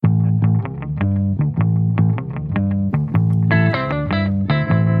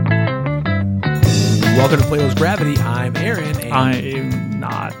welcome to Plato's Gravity. I'm Aaron. And I am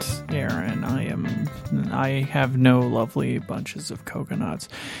not Aaron. I have no lovely bunches of coconuts.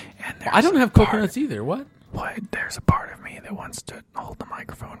 And I don't have coconuts either. What? There's a part of me that wants to hold the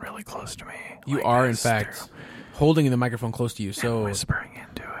microphone really close to me. You like are, in fact, holding the microphone close to you. So whispering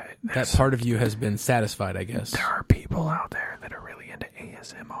into it. That part of you has been satisfied, I guess. There are people out there that are really into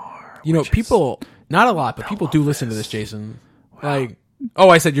ASMR. You know, people, not a lot, but people do listen to this, Jason. Like, oh,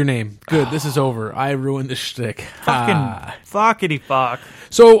 I said your name. Good, this is over. I ruined the shtick. Fuckity fuck.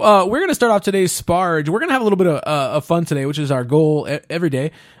 So we're going to start off today's Sparge. We're going to have a little bit of fun today, which is our goal every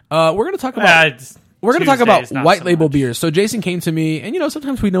day. We're going to talk about... We're going to talk about white label beers. So Jason came to me, and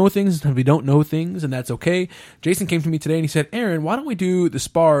sometimes we know things, sometimes we don't know things, and that's okay. Jason came to me today and he said, Aaron, why don't we do the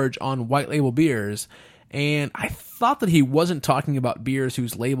Sparge on white label beers? And I thought that he wasn't talking about beers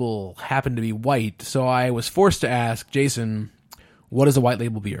whose label happened to be white, so I was forced to ask Jason, what is a white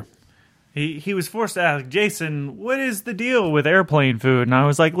label beer? He was forced to ask, Jason, what is the deal with airplane food? And I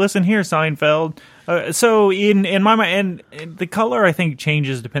was like, listen here, Seinfeld. So in my mind, and the color I think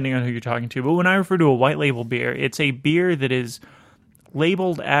changes depending on who you're talking to. But when I refer to a white label beer, it's a beer that is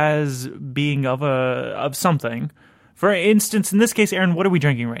labeled as being of something. For instance, in this case, Aaron, what are we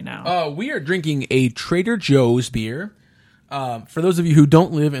drinking right now? We are drinking a Trader Joe's beer. For those of you who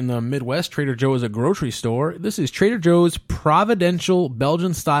don't live in the Midwest, Trader Joe is a grocery store. This is Trader Joe's Providential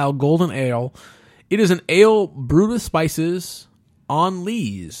Belgian-style Golden Ale. It is an ale brewed with spices on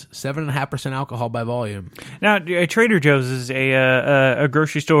lees, 7.5% alcohol by volume. Now, Trader Joe's is a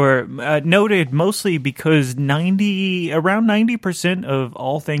grocery store noted mostly because around 90% of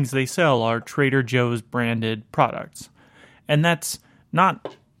all things they sell are Trader Joe's branded products, and that's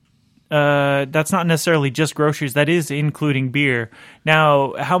not necessarily just groceries. That is including beer.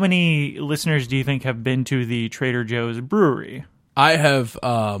 Now, how many listeners do you think have been to the Trader Joe's brewery? I have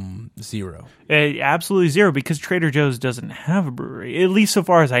zero. Absolutely zero, because Trader Joe's doesn't have a brewery, at least so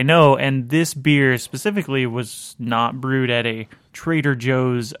far as I know. And this beer specifically was not brewed at a Trader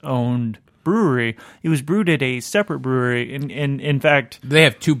Joe's owned brewery. It was brewed at a separate brewery. In fact, do they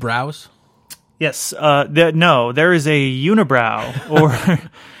have two brows? Yes. No, there is a unibrow, or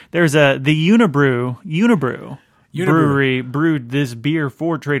there's the Unibrew brewery brewed this beer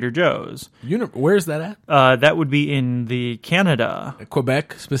for Trader Joe's. Where's that at? That would be in the Canada.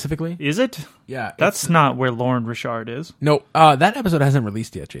 Quebec, specifically? Is it? Yeah. That's not where Lauren Richard is. No, that episode hasn't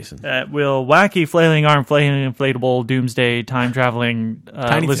released yet, Jason. Wacky, flailing arm, flailing inflatable, doomsday, time-traveling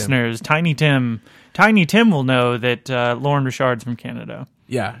listeners, Tiny Tim will know that Lauren Richard's from Canada.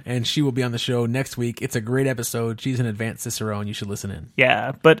 Yeah, and she will be on the show next week. It's a great episode. She's an advanced Cicerone. You should listen in.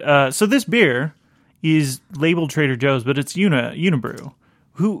 Yeah, but so this beer is labeled Trader Joe's, but it's Unibrew,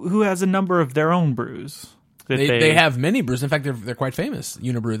 who has a number of their own brews. They have many brews. In fact, they're quite famous.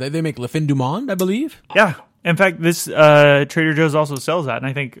 Unibrew. They make Le Fin du Monde, I believe. Yeah. In fact, this Trader Joe's also sells that, and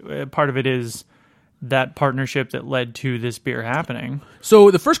I think part of it is that partnership that led to this beer happening.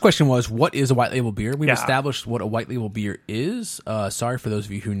 So the first question was, what is a white label beer? We've established what a white label beer is. Sorry for those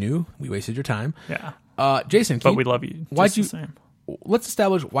of you who knew. We wasted your time. Yeah. Jason, we love you. Let's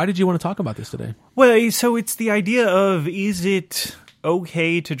establish, why did you want to talk about this today? Well, so it's the idea of, is it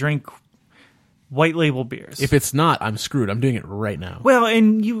okay to drink white label beers? If it's not, I'm screwed. I'm doing it right now. Well,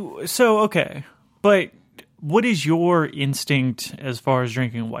 okay. But what is your instinct as far as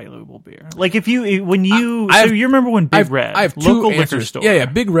drinking white label beer? Like you remember when Big Red, I have local two liquor answers. store. Yeah,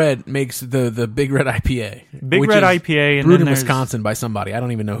 Big Red makes the Big Red IPA. Big Red IPA, and brewed then in Wisconsin by somebody. I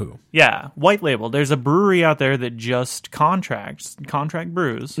don't even know who. Yeah, white label. There's a brewery out there that just contract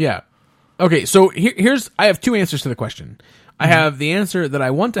brews. Yeah. Okay, so I have two answers to the question. I have the answer that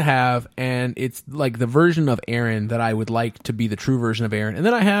I want to have, and it's like the version of Aaron that I would like to be the true version of Aaron. And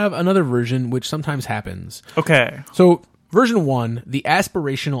then I have another version, which sometimes happens. Okay. So, version 1, the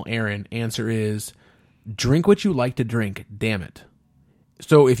aspirational Aaron answer is, drink what you like to drink, damn it.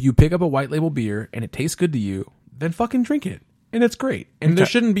 So, if you pick up a white label beer and it tastes good to you, then fucking drink it. And it's great. And there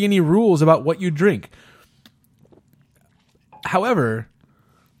shouldn't be any rules about what you drink. However,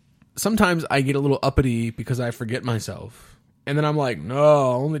 sometimes I get a little uppity because I forget myself. And then I'm like,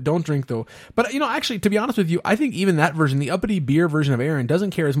 no, don't drink though. But, actually, to be honest with you, I think even that version, the uppity beer version of Aaron, doesn't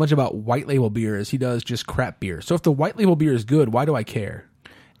care as much about white label beer as he does just crap beer. So if the white label beer is good, why do I care?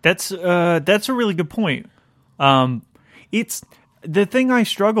 That's a really good point. It's the thing I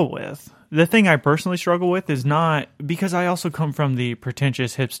struggle with. The thing I personally struggle with is not, because I also come from the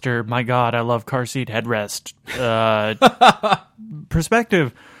pretentious hipster, my God, I love car seat headrest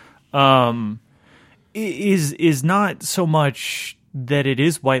perspective. Is not so much that it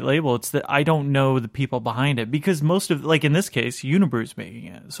is white label, it's that I don't know the people behind it, because most of, like in this case, Unibrew's making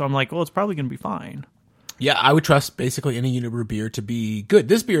it. So I'm like, well, it's probably going to be fine. Yeah, I would trust basically any Unibrew beer to be good.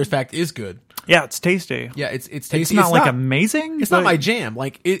 This beer, in fact, is good. Yeah, it's tasty. Yeah, it's tasty. It's not amazing. It's not my jam.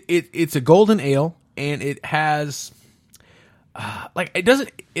 Like it's a golden ale, and it has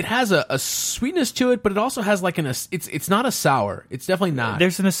it has a sweetness to it, but it also has like it's not a sour. It's definitely not.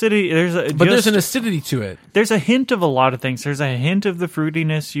 There's an acidity. There's an acidity to it. There's a hint of a lot of things. There's a hint of the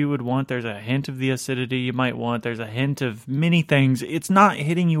fruitiness you would want. There's a hint of the acidity you might want. There's a hint of many things. It's not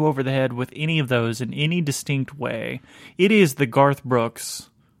hitting you over the head with any of those in any distinct way. It is the Garth Brooks.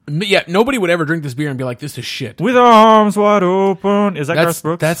 Yeah, nobody would ever drink this beer and be like, "This is shit." With arms wide open. Is that Garth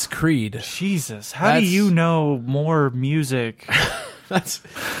Brooks? That's Creed. Jesus, how do you know more music? That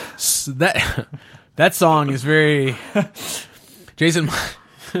song is very Jason.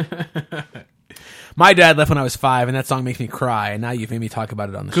 My dad left when I was 5, and that song makes me cry. And now you've made me talk about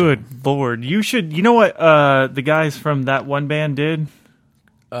it on the show. Good Lord, you should. You know what the guys from that one band did?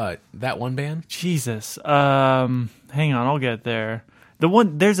 That one band? Jesus. Hang on, I'll get there.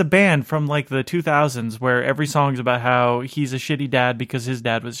 There's a band from like the 2000s where every song's about how he's a shitty dad because his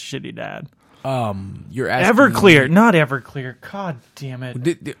dad was a shitty dad. You're asking Everclear, not Everclear. God damn it.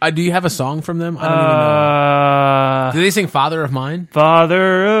 Do you have a song from them? I don't even know. Do they sing "Father of Mine"?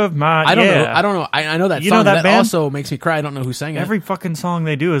 Father of Mine. I don't know. I don't know. I know that you song. Know that band? Also makes me cry. I don't know who sang it. Every fucking song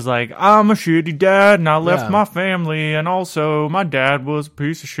they do is like, "I'm a shitty dad, and I left my family, and also my dad was a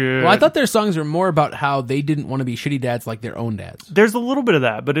piece of shit." Well, I thought their songs were more about how they didn't want to be shitty dads like their own dads. There's a little bit of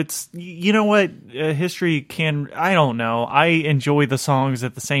that, but it's, you know what, history can. I don't know. I enjoy the songs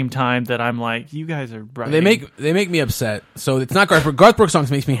at the same time that I'm like, you guys are right. They make me upset. So it's not Garth Brooks. Garth Brooks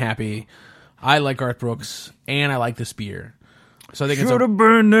songs makes me happy. I like Garth Brooks, and I like this beer. So I think should have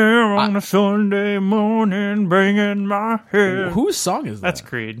been there on a Sunday morning, bringing my head. Whose song is that? That's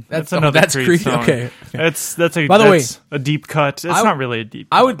Creed. That's another Creed song. Okay. That's a deep cut. It's not really a deep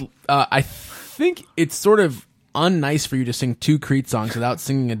cut. I think it's sort of unnice for you to sing 2 Creed songs without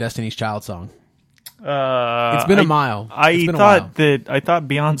singing a Destiny's Child song. It's been a mile. I thought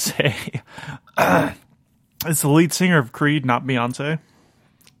Beyonce is the lead singer of Creed, not Beyonce.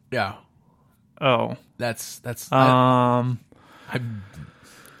 Yeah. Oh, that's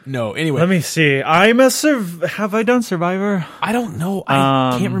no. Anyway, let me see. Have I done Survivor? I don't know.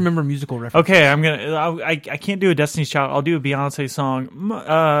 I can't remember musical references. Okay, I can't do a Destiny's Child. I'll do a Beyonce song.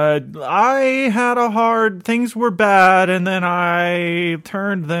 Things were bad, and then I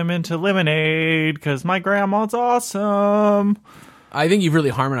turned them into lemonade because my grandma's awesome. I think you've really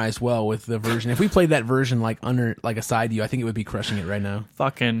harmonized well with the version. If we played that version like under like a side you, I think it would be crushing it right now.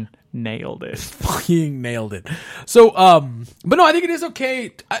 Fucking nailed it. Fucking nailed it. So, but no, I think it is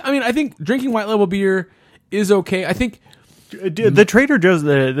okay. I mean, I think drinking white label beer is okay. I think the Trader Joe's,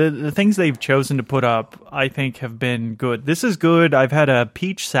 the things they've chosen to put up, I think have been good. This is good. I've had a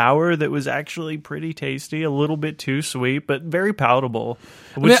peach sour that was actually pretty tasty, a little bit too sweet, but very palatable.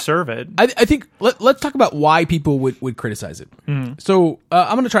 I would serve it. I think let's talk about why people would criticize it. So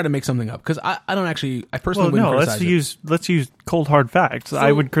I'm going to try to make something up because I personally wouldn't criticize it. Let's use cold hard facts. So,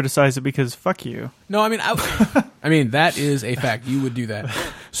 I would criticize it because fuck you. No, I mean, I mean that is a fact. You would do that.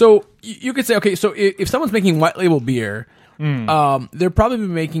 So you could say, okay, so if someone's making white label beer, they're probably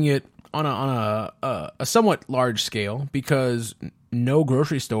making it on a somewhat large scale because no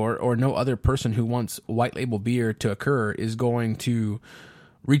grocery store or no other person who wants white label beer to occur is going to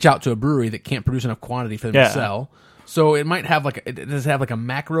reach out to a brewery that can't produce enough quantity for them to sell. So it might have it does have like a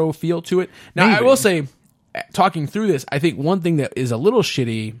macro feel to it. Now, maybe. I will say, talking through this, I think one thing that is a little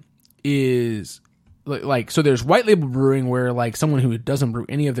shitty is so there's white label brewing where like someone who doesn't brew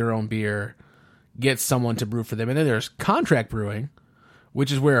any of their own beer gets someone to brew for them. And then there's contract brewing,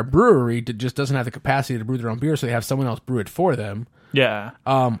 which is where a brewery just doesn't have the capacity to brew their own beer, so they have someone else brew it for them. Yeah.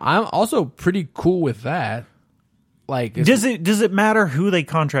 I'm also pretty cool with that. Like, does it matter who they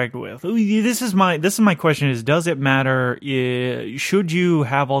contract with? This is my question: is does it matter? Should you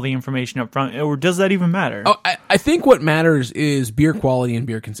have all the information up front, or does that even matter? Oh, I think what matters is beer quality and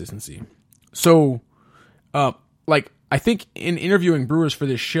beer consistency. So, I think in interviewing brewers for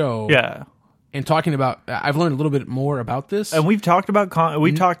this show, and talking about, I've learned a little bit more about this. And we've talked about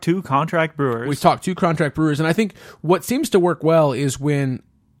talked to contract brewers. We've talked to contract brewers, and I think what seems to work well is when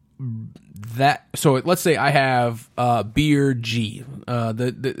so let's say I have beer G.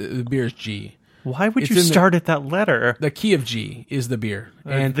 The beer is G. Why would you start at that letter? The key of G is the beer.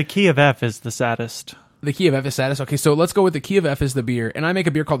 And the key of F is the saddest. The key of F is saddest. Okay, so let's go with the key of F is the beer, and I make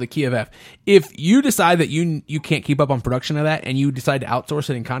a beer called the key of F. If you decide that you can't keep up on production of that, and you decide to outsource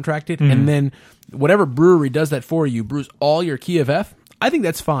it and contract it, and then whatever brewery does that for you brews all your key of F, I think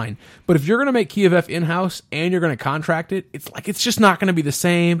that's fine. But if you're going to make key of F in-house and you're going to contract it, it's just not going to be the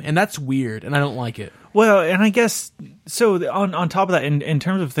same, and that's weird, and I don't like it. Well, and I guess, so on top of that, in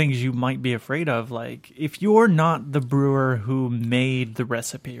terms of things you might be afraid of, like, if you're not the brewer who made the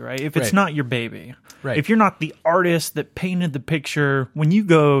recipe, right? If it's not your baby, right? If you're not the artist that painted the picture, when you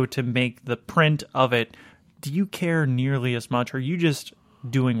go to make the print of it, do you care nearly as much? Or are you just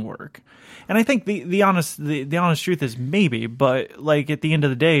doing work? And I think the honest truth is maybe, but, like, at the end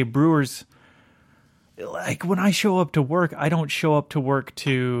of the day, brewers, like, when I show up to work, I don't show up to work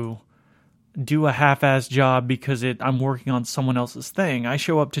to do a half-assed job because I'm working on someone else's thing. I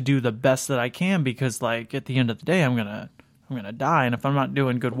show up to do the best that I can because, like, at the end of the day, I'm gonna die, and if I'm not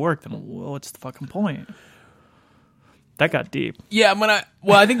doing good work, then what's the fucking point? That got deep. Yeah,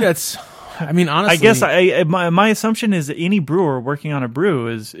 I think that's. I mean, honestly, I guess my assumption is that any brewer working on a brew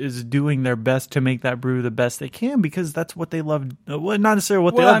is doing their best to make that brew the best they can because that's what they love. Well, not necessarily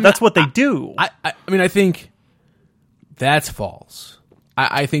what they love. That's what they do. I mean, I think that's false.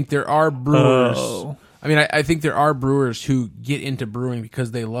 I think there are brewers. Oh. I mean, I think there are brewers who get into brewing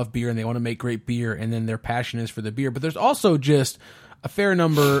because they love beer and they want to make great beer, and then their passion is for the beer. But there's also just a fair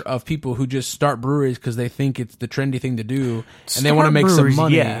number of people who just start breweries because they think it's the trendy thing to do, and they want to make some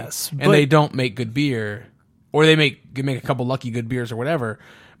money, and they don't make good beer, or they make a couple lucky good beers or whatever.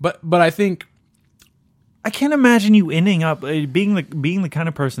 But I think I can't imagine you ending up being the kind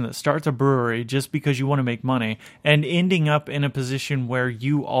of person that starts a brewery just because you want to make money and ending up in a position where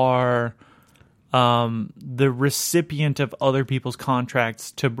you are the recipient of other people's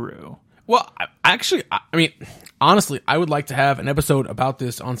contracts to brew. Well, actually, I mean, honestly, I would like to have an episode about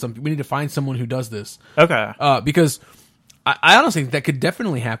this on something. We need to find someone who does this. Okay. Because I honestly think that could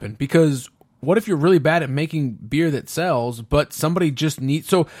definitely happen. Because what if you're really bad at making beer that sells, but somebody just needs...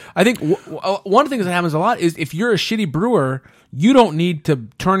 So I think one of the things that happens a lot is if you're a shitty brewer, you don't need to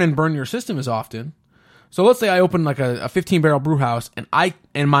turn and burn your system as often. So let's say I open like a 15-barrel brew house, and I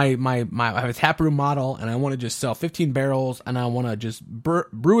have a tap room model, and I want to just sell 15 barrels, and I want to just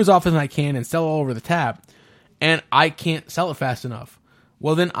brew as often as I can and sell all over the tap, and I can't sell it fast enough.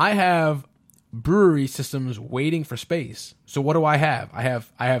 Well, then I have brewery systems waiting for space. So what do I have? I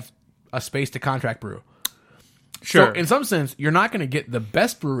have a space to contract brew. Sure. So in some sense, you're not going to get the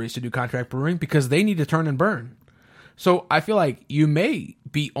best breweries to do contract brewing because they need to turn and burn. So I feel like you may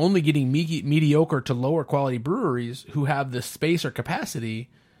be only getting mediocre to lower quality breweries who have the space or capacity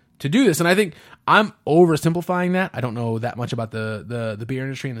to do this. And I think I'm oversimplifying that. I don't know that much about the beer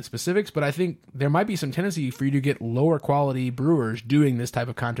industry and the specifics, but I think there might be some tendency for you to get lower quality brewers doing this type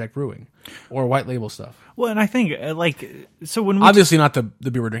of contract brewing or white label stuff. Well, and I think so when obviously not the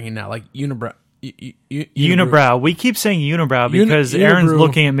beer we're drinking now, like Unibrow. Unibrow. We keep saying Unibrow because Aaron's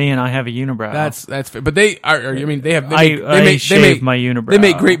looking at me and I have a Unibrow. That's fair. But they are. I mean, they make my Unibrow. They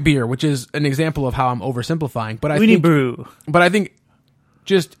make great beer, which is an example of how I'm oversimplifying. But I think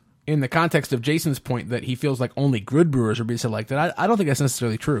just in the context of Jason's point that he feels like only good brewers are being selected, I don't think that's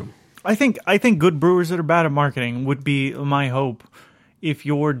necessarily true. I think good brewers that are bad at marketing would be my hope. If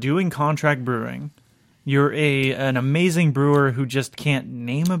you're doing contract brewing, you're an amazing brewer who just can't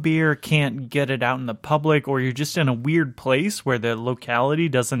name a beer, can't get it out in the public, or you're just in a weird place where the locality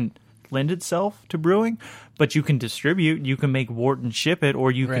doesn't lend itself to brewing, but you can distribute, you can make wort and ship it,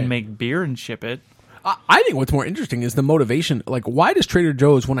 or you can make beer and ship it. I think what's more interesting is the motivation. Like, why does Trader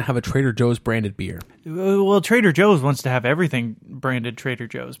Joe's want to have a Trader Joe's branded beer? Well, Trader Joe's wants to have everything branded Trader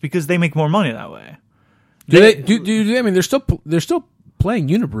Joe's because they make more money that way. I mean, they're still playing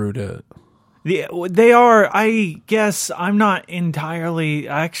Unibrew to... They are. I guess I'm not entirely.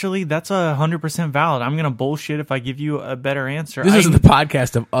 Actually, that's 100% valid. I'm gonna bullshit if I give you a better answer. This isn't the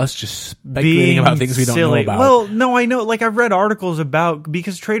podcast of us just speculating about things we don't know about. Well, no, I know. Like, I've read articles about,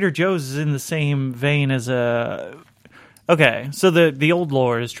 because Trader Joe's is in the same vein as a. Okay, so the old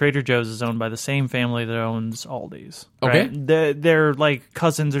lore is Trader Joe's is owned by the same family that owns Aldi's. Right? Okay, they're like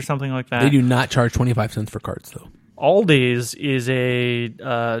cousins or something like that. They do not charge 25 cents for carts, though. Aldi's is a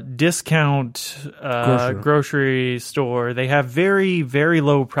discount grocery store. They have very, very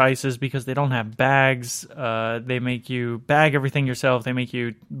low prices because they don't have bags. They make you bag everything yourself. They make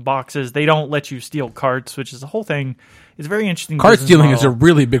you boxes. They don't let you steal carts, which is the whole thing. It's very interesting. Cart stealing is a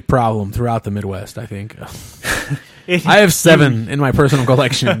really big problem throughout the Midwest, I think. I have 7 in my personal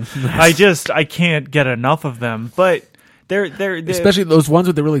collection. I can't get enough of them, but... They're especially those ones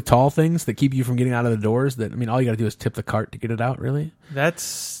with the really tall things that keep you from getting out of the doors. That, I mean, all you got to do is tip the cart to get it out. Really,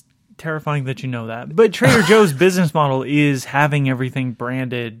 that's terrifying that you know that. But Trader Joe's business model is having everything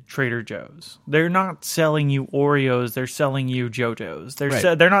branded Trader Joe's. They're not selling you Oreos. They're selling you JoJo's.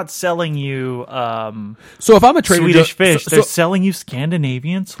 They're not selling you. So if I'm a Trader Swedish fish, they're selling you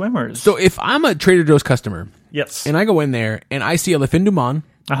Scandinavian swimmers. So if I'm a Trader Joe's customer, yes, and I go in there and I see a Le Fin du Monde,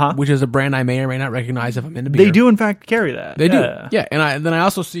 which is a brand I may or may not recognize if I'm into beer. They do, in fact, carry that. They do. Yeah, and then I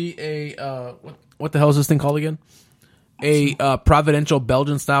also see a what the hell is this thing called again? A Providential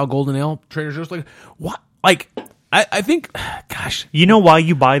Belgian-style golden ale. Trader Joe's. Like, what? Like, I think, gosh. You know why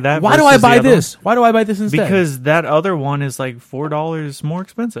you buy that? Why do I buy this? Why do I buy this instead? Because that other one is like $4 more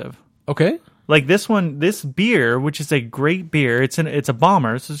expensive. Okay. Like this one, this beer, which is a great beer, it's a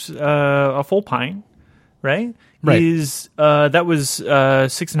bomber. It's a full pint, right? Right. That was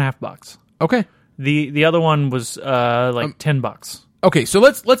 $6.50. Okay. The other one was like $10. Okay, so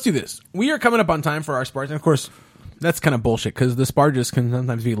let's do this. We are coming up on time for our Sparge, and of course, that's kind of bullshit because the Sparges can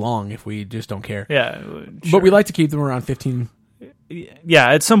sometimes be long if we just don't care. Yeah, sure. But we like to keep them around 15. Yeah,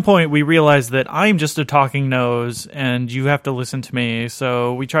 at some point we realize that I'm just a talking nose and you have to listen to me,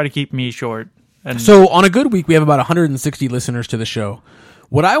 so we try to keep me short. And so on a good week, we have about 160 listeners to the show.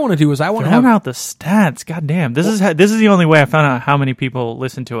 What I want to do is I want to have out the stats. God damn, this is the only way I found out how many people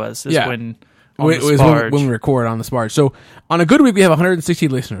listen to us. Is when we record on the Sparge. So on a good week, we have 160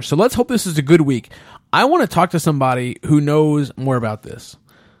 listeners. So let's hope this is a good week. I want to talk to somebody who knows more about this,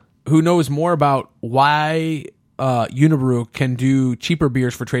 who knows more about why Unibrew can do cheaper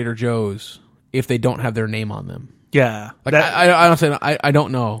beers for Trader Joe's if they don't have their name on them. Yeah, like I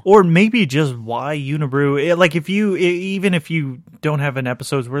don't know, or maybe just why Unibrew. Like even if you don't have an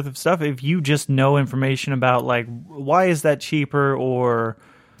episode's worth of stuff, if you just know information about like why is that cheaper or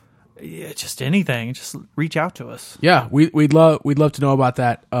just anything, just reach out to us. Yeah, we'd love to know about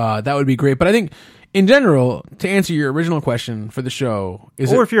that. That would be great. But I think in general, to answer your original question for the show,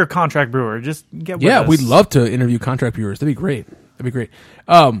 if you're a contract brewer, just get with us. Yeah, we'd love to interview contract brewers. That'd be great.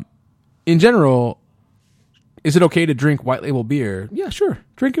 In general, is it okay to drink white label beer? Yeah, sure.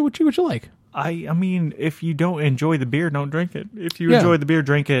 Drink it what you like. I mean, if you don't enjoy the beer, don't drink it. If you enjoy the beer,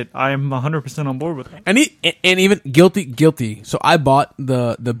 drink it. I'm 100% on board with it. And even guilty. So I bought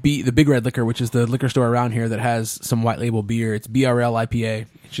the Big Red Liquor, which is the liquor store around here that has some white label beer. It's BRL IPA.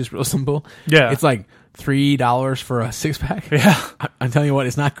 It's just real simple. Yeah. It's like $3 for a 6-pack. Yeah. I'm telling you what,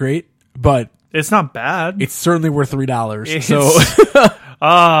 it's not great, but it's not bad. It's certainly worth $3. So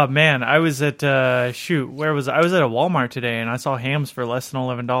oh man, I was at where was I? I was at a Walmart today and I saw hams for less than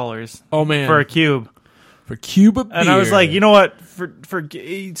 $11. Oh man, for a cube. For a cube of beer. And I was like, you know what? For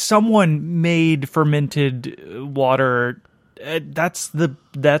someone made fermented water,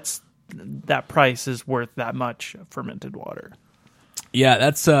 that price is worth that much fermented water. Yeah,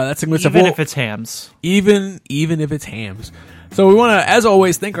 that's even if it's hams. Even if it's hams. So we want to, as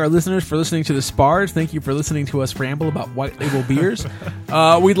always, thank our listeners for listening to the Sparge. Thank you for listening to us ramble about white label beers.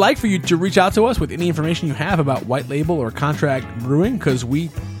 We'd like for you to reach out to us with any information you have about white label or contract brewing, because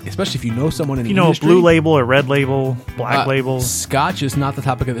especially if you know someone in the industry. Blue label or red label, black label. Scotch is not the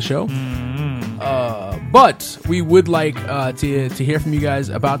topic of the show. But we would like to hear from you guys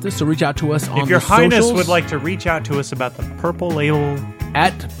about this, so reach out to us on the If Your Highness socials. would like to reach out to us about the purple label.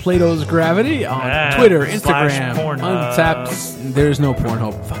 At Plato's Gravity on Twitter, Instagram, Untapped. There's no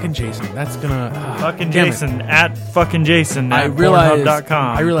Pornhub. Fucking Jason. That's gonna... fucking Jason. At fucking Jason at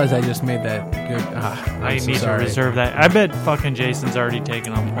Pornhub.com. I realize I just made that good. I need to reserve that. I bet fucking Jason's already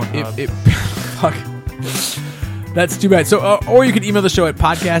taken on Pornhub. Fuck. That's too bad. So, or you can email the show at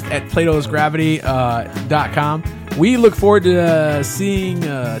podcast@platosgravity.com. We look forward to seeing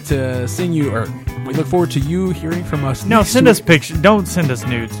you, or we look forward to you hearing from us. No, send us pictures. Don't send us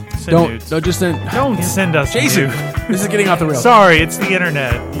nudes. Don't just send. Don't send us Jason. This is getting off the rails. Sorry, it's the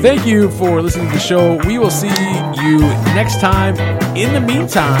internet. Thank you for listening to the show. We will see you next time. In the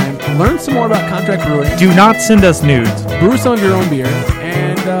meantime, learn some more about contract brewing. Do not send us nudes. Brew some of your own beer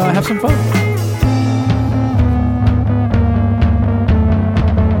and have some fun.